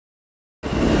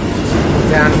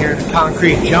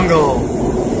Concrete jungle.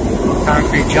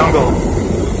 Concrete jungle.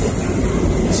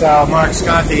 So, Mark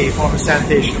Conte, former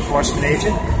sanitation enforcement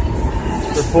agent,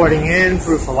 reporting in,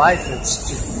 proof of life.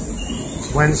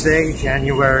 It's Wednesday,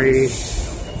 January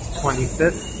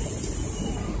 25th.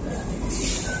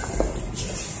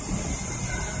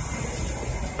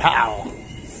 Pow!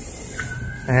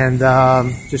 And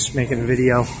just making a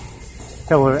video.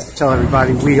 Tell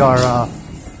everybody we are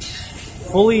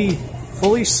fully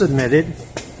submitted,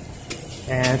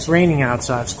 and it's raining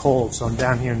outside. It's cold, so I'm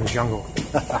down here in the jungle.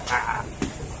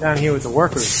 Down here with the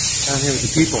workers, down here with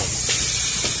the people.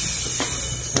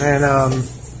 And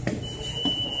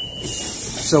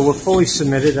so we're fully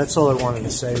submitted. That's all I wanted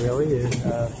to say, really.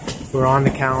 We're on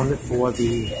the calendar for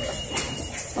the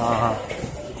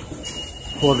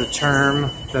term,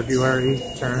 February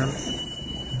term.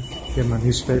 Get my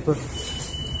newspaper.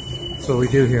 That's what we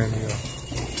do here in New York.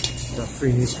 The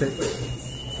free newspaper.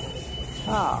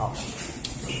 Wow.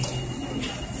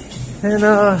 And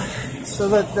so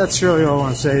that's really all I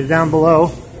want to say. Down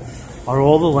below are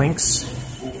all the links.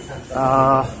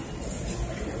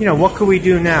 You know, what could we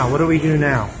do now? What do we do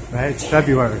now? Right? It's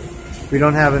February. We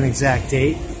don't have an exact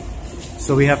date,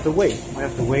 so we have to wait. We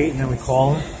have to wait, and then we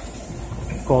call them.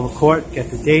 Call the court, get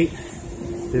the date.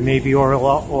 There may be oral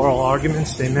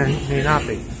arguments. They may not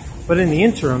be. But in the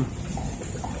interim,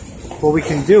 what we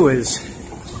can do is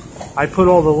I put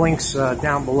all the links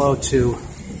down below to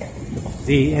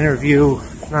the interview,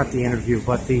 not the interview,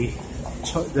 but the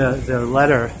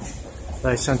letter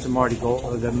that I sent to Marty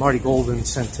Golden, that Marty Golden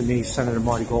sent to me, Senator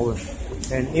Marty Golden.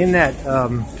 And in that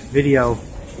video,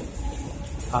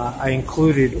 I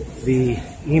included the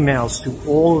emails to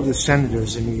all of the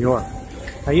senators in New York.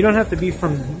 Now, you don't have to be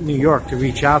from New York to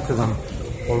reach out to them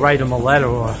or write them a letter,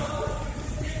 or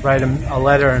write them a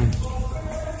letter and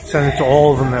send it to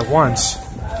all of them at once,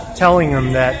 telling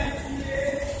them that,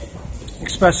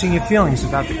 expressing your feelings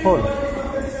about the quota.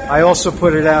 I also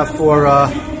put it out for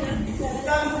on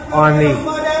the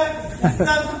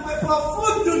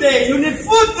food today. You need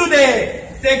food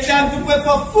today. Take time to pay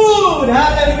for food.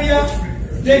 Hallelujah.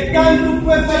 Take time to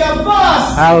pay for your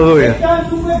bus. Hallelujah. Take time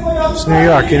to pay for your It's New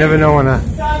York. You never know when you're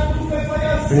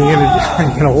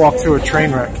gonna walk through a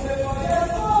train wreck.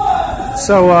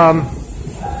 So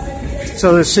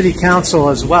the city council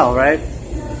as well, right?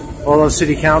 All those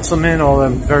city councilmen, all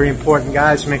them very important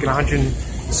guys making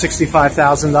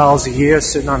 $165,000 a year,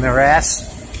 sitting on their ass.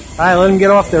 All right, let them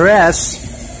get off their ass.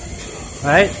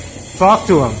 All right, talk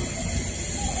to them.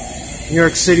 New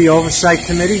York City Oversight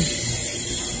Committee,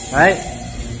 all right?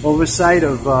 Oversight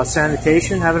of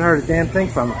sanitation. Haven't heard a damn thing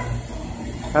from them.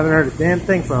 Haven't heard a damn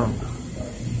thing from them.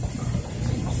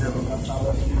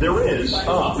 There is.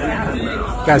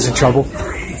 Guy's in trouble.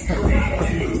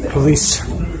 Police,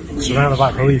 surrounded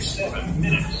by police.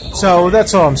 So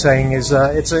that's all I'm saying is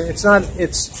it's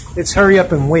hurry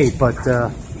up and wait, but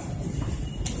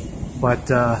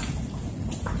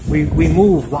we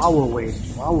move while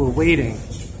we're waiting,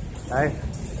 right?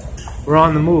 We're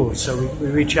on the move, so we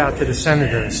reach out to the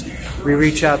senators, we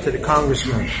reach out to the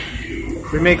congressmen,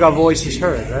 we make our voices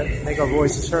heard, right? Make our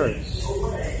voices heard,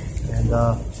 and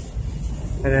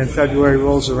then February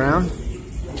rolls around,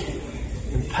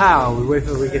 and pow, we wait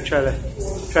till we can try to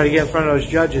get in front of those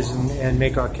judges and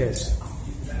make our case.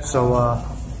 So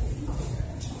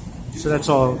that's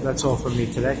all from me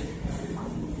today.